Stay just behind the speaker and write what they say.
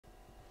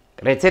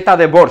Rețeta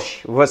de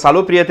borș. Vă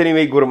salut, prietenii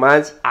mei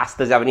gurmanzi.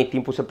 Astăzi a venit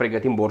timpul să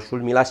pregătim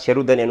borșul. Mi l-ați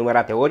cerut de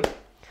nenumărate ori.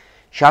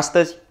 Și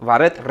astăzi vă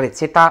arăt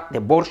rețeta de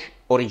borș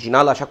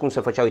originală, așa cum se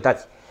făcea.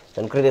 Uitați,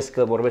 să nu credeți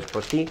că vorbesc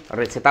prostii.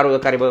 Rețetarul de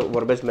care vă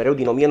vorbesc mereu,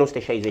 din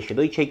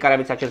 1962. Cei care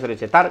aveți acest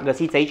rețetar,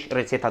 găsiți aici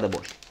rețeta de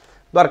borș.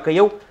 Doar că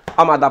eu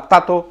am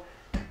adaptat-o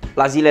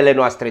la zilele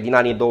noastre din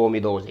anii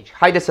 2020.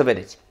 Haideți să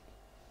vedeți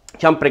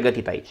ce am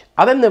pregătit aici.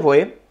 Avem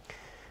nevoie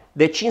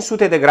de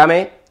 500 de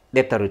grame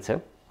de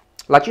tărâță.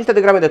 La 500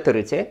 de grame de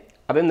tărâțe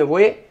avem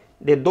nevoie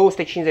de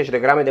 250 de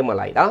grame de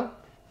malai, da?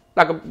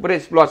 Dacă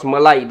vreți, luați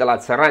malai de la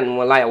țărani,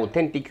 malai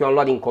autentic, eu am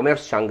luat din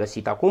comerț și am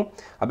găsit acum.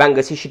 Abia am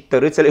găsit și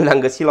tărâțele, eu le-am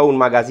găsit la un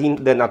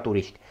magazin de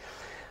naturiști.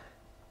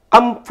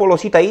 Am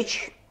folosit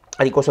aici,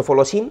 adică o să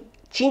folosim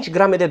 5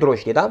 grame de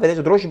drojdie, da?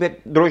 Vedeți,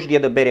 drojdie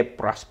de bere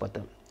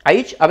proaspătă.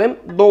 Aici avem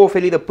 2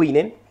 felii de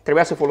pâine,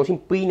 trebuia să folosim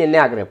pâine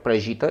neagră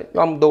prăjită.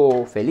 Eu am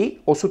 2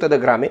 felii, 100 de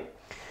grame.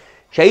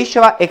 Și aici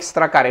ceva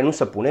extra care nu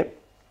se pune,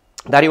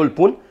 dar eu îl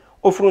pun,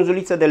 o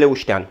frunzuliță de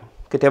leuștean,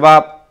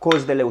 câteva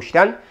cozi de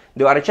leuștean,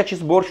 deoarece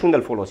acest borș unde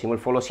îl folosim? Îl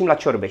folosim la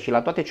ciorbe și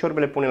la toate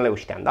ciorbele punem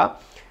leuștean, da?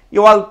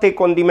 Eu alte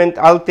condimente,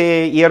 alte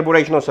ierburi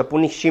aici nu o să pun,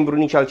 nici cimbru,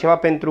 nici altceva,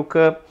 pentru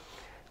că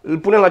îl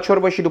punem la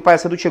ciorbă și după aia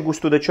se duce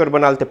gustul de ciorbă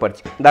în alte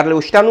părți. Dar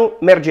leușteanul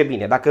merge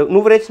bine, dacă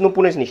nu vreți, nu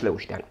puneți nici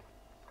leuștean.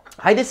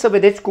 Haideți să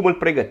vedeți cum îl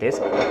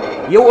pregătesc.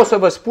 Eu o să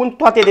vă spun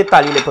toate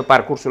detaliile pe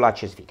parcursul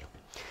acest video.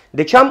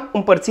 Deci am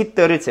împărțit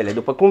tărâțele,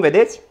 după cum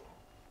vedeți,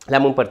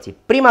 le-am împărțit.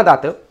 Prima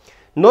dată,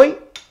 noi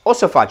o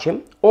să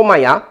facem o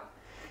maia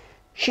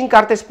și în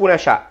carte spune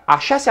așa, a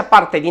 6-a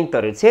parte din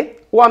tărâțe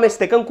o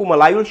amestecăm cu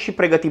mălaiul și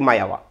pregătim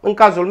maiaua. În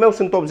cazul meu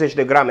sunt 80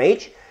 de grame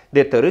aici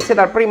de tărâțe,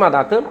 dar prima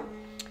dată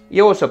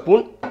eu o să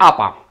pun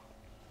apa.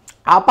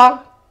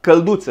 Apa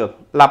călduță,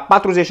 la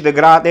 40 de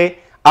grade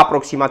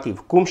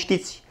aproximativ. Cum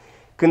știți,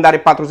 când are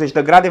 40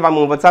 de grade, v-am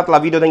învățat la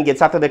video de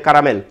înghețată de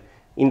caramel.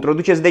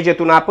 Introduceți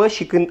degetul în apă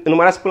și când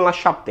numărați până la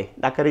 7.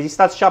 Dacă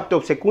rezistați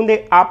 7-8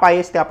 secunde, apa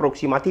este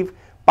aproximativ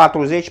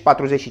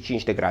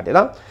 40-45 de grade,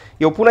 da?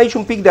 Eu pun aici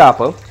un pic de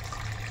apă,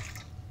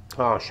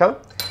 așa,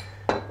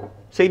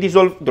 să-i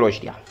dizolv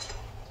drojdia.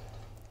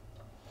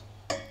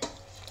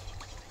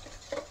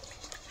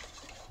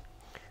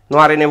 Nu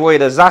are nevoie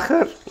de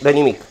zahăr, de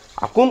nimic.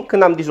 Acum,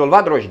 când am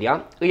dizolvat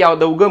drojdia, îi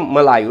adăugăm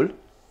mălaiul,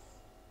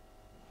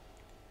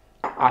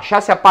 a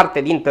 6-a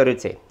parte din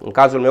tărâțe, în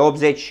cazul meu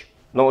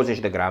 80-90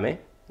 de grame,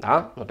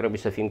 da? Nu trebuie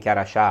să fim chiar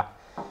așa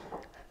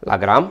la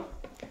gram.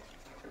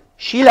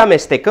 Și le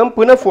amestecăm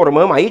până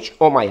formăm aici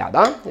o maia,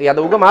 da? Îi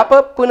adăugăm apă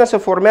până se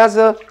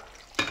formează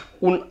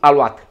un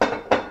aluat.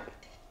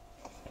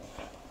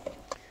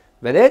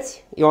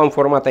 Vedeți? Eu am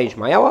format aici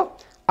maiaua,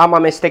 am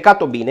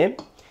amestecat-o bine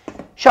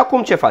și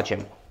acum ce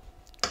facem?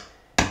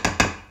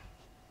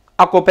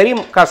 Acoperim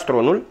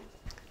castronul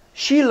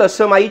și îl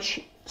lăsăm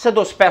aici să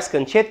dospească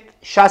încet 6-7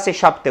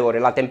 ore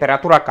la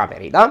temperatura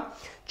camerei, da?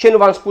 Ce nu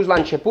v-am spus la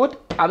început,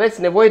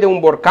 aveți nevoie de un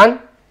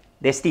borcan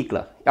de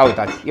sticlă. Ia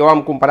uitați, eu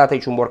am cumpărat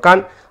aici un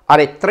borcan,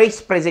 are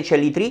 13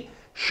 litri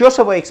și o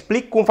să vă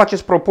explic cum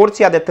faceți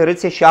proporția de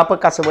tărâțe și apă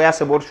ca să vă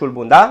iasă borșul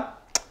bun, da?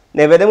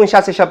 Ne vedem în 6-7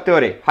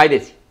 ore.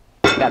 Haideți!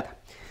 Gata.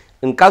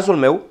 În cazul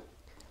meu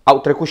au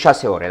trecut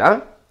 6 ore,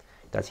 da?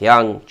 Uitați, ea a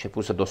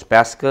început să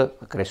dospească,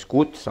 a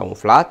crescut, s-a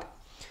umflat.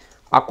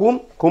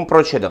 Acum, cum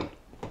procedăm?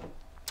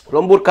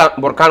 Luăm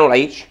borcanul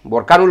aici,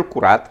 borcanul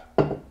curat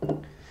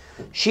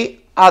și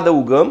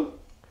adăugăm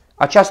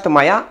această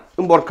maia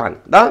în borcan,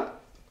 da?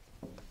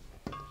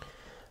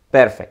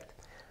 Perfect.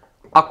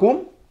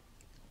 Acum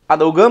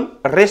adăugăm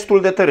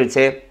restul de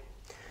tărâțe.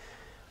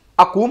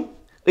 Acum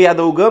îi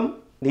adăugăm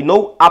din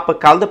nou apă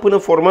caldă până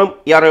formăm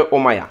iară o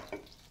maia.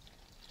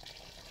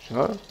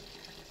 Așa.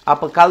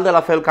 Apă caldă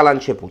la fel ca la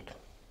început.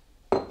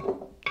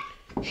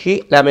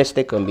 Și le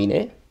amestecăm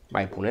bine.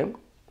 Mai punem.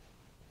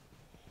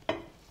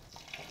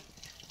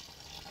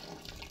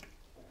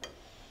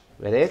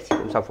 Vedeți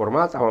cum s-a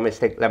format?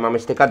 Le-am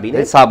amestecat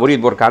bine. S-a aburit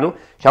borcanul.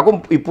 Și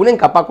acum îi punem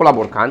capacul la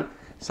borcan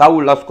sau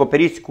îl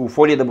acoperiți cu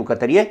folie de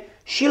bucătărie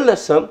și îl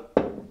lăsăm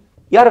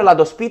iar la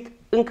dospit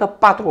încă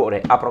 4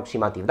 ore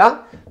aproximativ,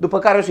 da? După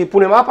care o să-i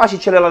punem apa și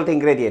celelalte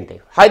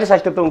ingrediente. Haideți să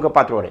așteptăm încă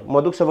 4 ore.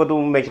 Mă duc să văd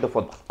un meci de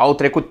fotbal. Au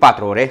trecut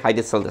 4 ore.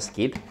 Haideți să-l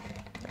deschid.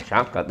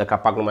 Așa, că de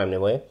capac nu mai am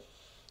nevoie.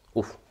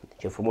 Uf,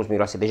 ce frumos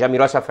miroase. Deja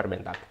miroase a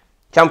fermentat.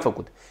 Ce am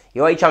făcut?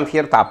 Eu aici am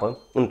fiert apă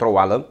într-o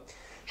oală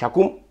și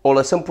acum o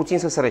lăsăm puțin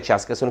să se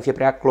răcească, să nu fie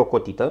prea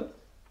clocotită.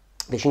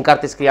 Deși în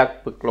carte scria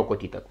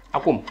clocotită.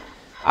 Acum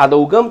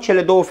adăugăm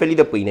cele 2 felii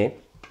de pâine.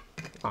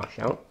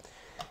 Așa.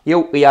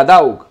 Eu îi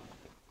adaug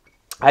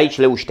aici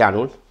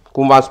leușteanul.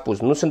 Cum v-am spus,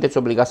 nu sunteți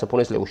obligați să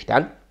puneți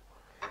leuștean.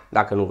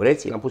 Dacă nu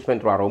vreți, l-am pus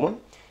pentru aromă.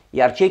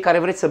 Iar cei care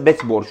vreți să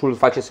beți borșul, îl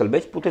faceți să-l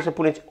beți, puteți să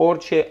puneți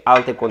orice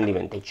alte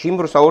condimente.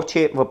 Cimbru sau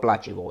orice vă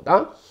place vouă,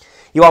 da?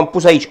 Eu am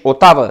pus aici o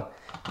tavă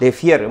de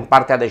fier în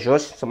partea de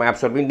jos, să mai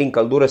absorbim din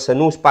căldură, să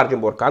nu spargem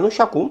borcanul.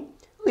 Și acum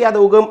îi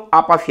adăugăm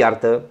apa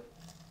fiartă.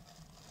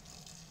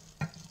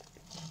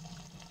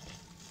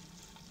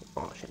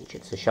 Așa,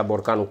 încet să-și ia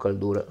borcanul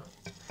căldură.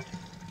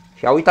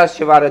 Și uitați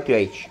ce vă arăt eu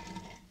aici.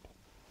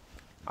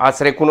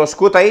 Ați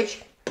recunoscut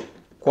aici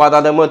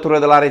coada de mătură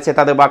de la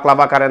rețeta de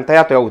baclava care am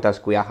tăiat-o? Ia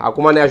uitați cu ea.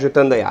 Acum ne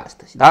ajutăm de ea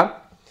astăzi,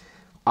 da?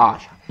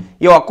 Așa.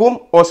 Eu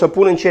acum o să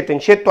pun încet,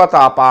 încet toată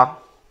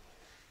apa.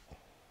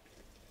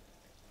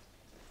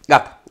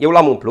 Gata. Eu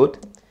l-am umplut.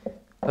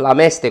 Îl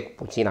amestec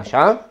puțin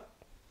așa.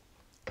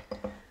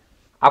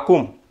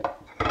 Acum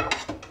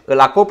îl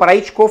acopăr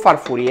aici cu o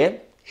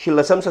farfurie și îl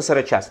lăsăm să se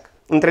răcească.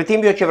 Între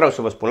timp, eu ce vreau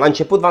să vă spun? La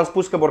început v-am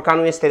spus că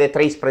borcanul este de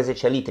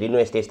 13 litri, nu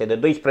este, este de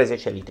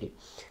 12 litri.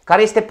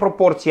 Care este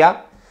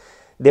proporția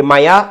de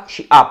maia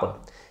și apă?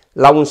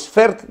 La un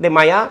sfert de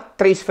maia,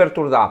 3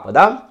 sferturi de apă,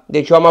 da?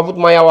 Deci eu am avut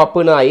maiaua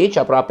până aici,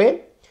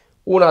 aproape.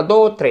 1,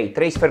 2,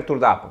 3 sferturi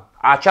de apă.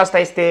 Aceasta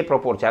este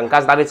proporția. În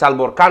caz de aveți alt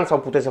borcan sau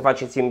puteți să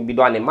faceți în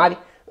bidoane mari,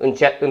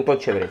 în tot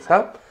ce vreți,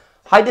 da?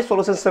 Haideți să o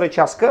lăsăm să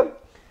răcească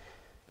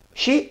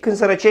și când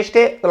se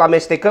răcește, îl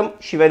amestecăm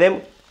și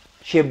vedem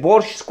ce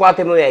borș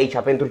scoatem noi aici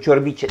pentru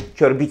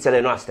ciorbițele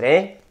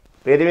noastre.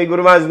 Prietenii mei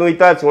gurmați, nu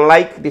uitați, un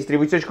like,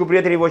 distribuiți și cu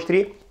prietenii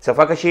voștri, să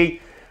facă și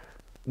ei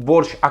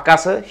borș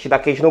acasă și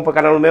dacă ești nou pe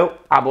canalul meu,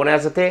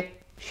 abonează-te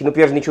și nu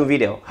pierzi niciun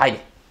video. Haide!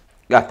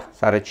 Gata,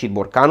 s-a răcit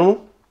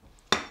borcanul.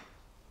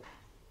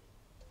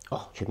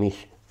 Oh,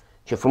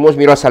 ce frumos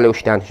miroase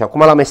aleuștean și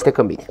acum îl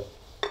amestecăm bine.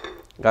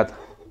 Gata.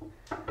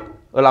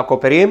 Îl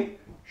acoperim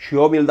și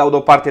eu mi-l dau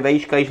deoparte de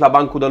aici, că aici la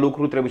bancul de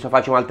lucru trebuie să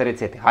facem alte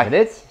rețete.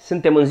 Haideți,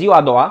 suntem în ziua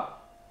a doua.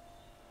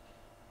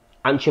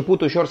 A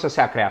început ușor să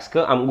se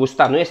acrească, am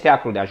gustat, nu este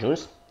acru de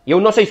ajuns. Eu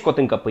nu o să-i scot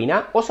încă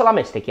pâinea, o să-l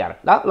amestec chiar,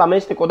 da?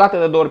 L-amestec o dată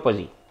de 2 ori pe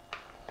zi.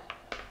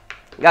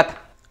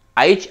 Gata.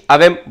 Aici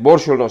avem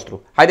borșul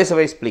nostru. Haideți să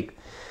vă explic.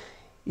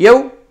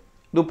 Eu,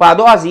 după a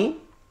doua zi,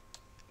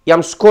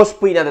 i-am scos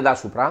pâinea de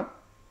deasupra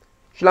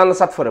și l-am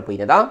lăsat fără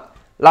pâine, da?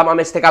 L-am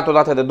amestecat o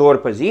dată de 2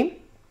 ori pe zi,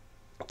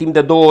 timp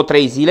de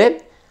 2-3 zile.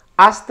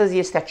 Astăzi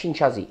este a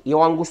 5-a zi.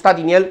 Eu am gustat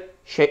din el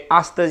și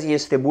astăzi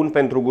este bun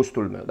pentru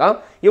gustul meu,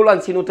 da? Eu l-am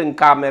ținut în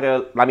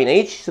cameră, la mine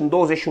aici, sunt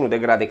 21 de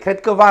grade. Cred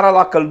că vara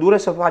la căldură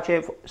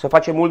se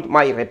face mult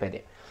mai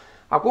repede.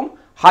 Acum,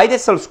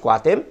 haideți să-l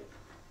scoatem.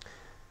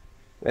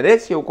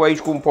 Vedeți? Eu cu aici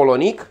cu un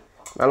polonic,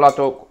 mi-am luat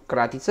o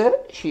cratiță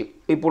și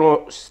îi pun o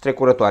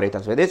strecurătoare.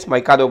 Uitați, vedeți?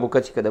 Mai cade o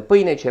bucățică de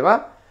pâine,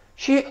 ceva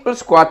și îl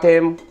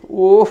scoatem.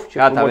 Uf, ce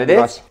frumos,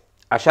 vedeți?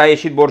 Așa a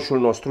ieșit borșul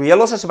nostru. El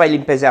o să se mai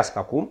limpezească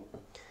acum.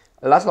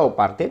 Îl las la o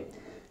parte.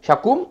 Și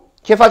acum,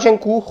 ce facem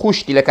cu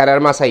huștile care au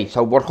rămas aici?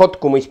 Sau borhot,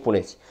 cum îi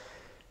spuneți.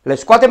 Le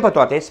scoatem pe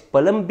toate,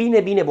 spălăm bine,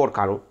 bine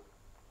borcanul.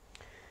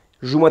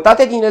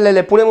 Jumătate din ele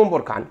le punem în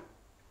borcan.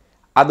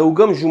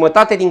 Adăugăm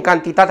jumătate din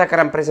cantitatea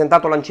care am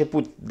prezentat-o la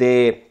început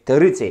de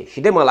tărâțe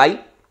și de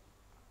malai.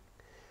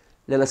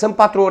 Le lăsăm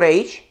 4 ore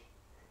aici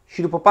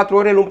și după 4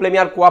 ore îl umplem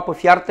iar cu apă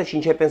fiartă și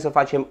începem să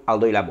facem al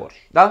doilea borș.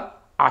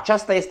 Da?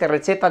 Aceasta este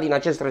rețeta din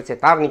acest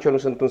rețetar, nici eu nu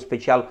sunt un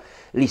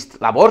specialist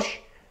la borș.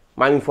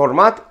 M-am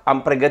informat,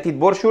 am pregătit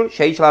borșul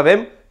și aici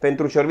l-avem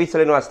pentru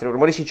ciorbițele noastre.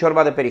 Urmăriți și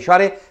ciorba de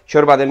perișoare,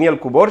 ciorba de miel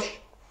cu borș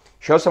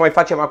și o să mai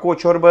facem acum o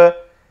ciorbă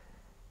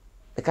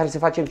de care să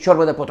facem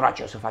ciorbă de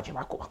potroace. O să facem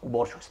acum cu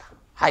borșul ăsta.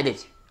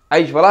 Haideți!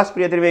 Aici vă las,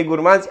 prietenii mei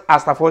gurmanți,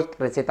 asta a fost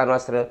rețeta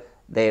noastră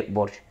de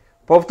borș.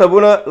 Poftă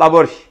bună la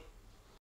borș!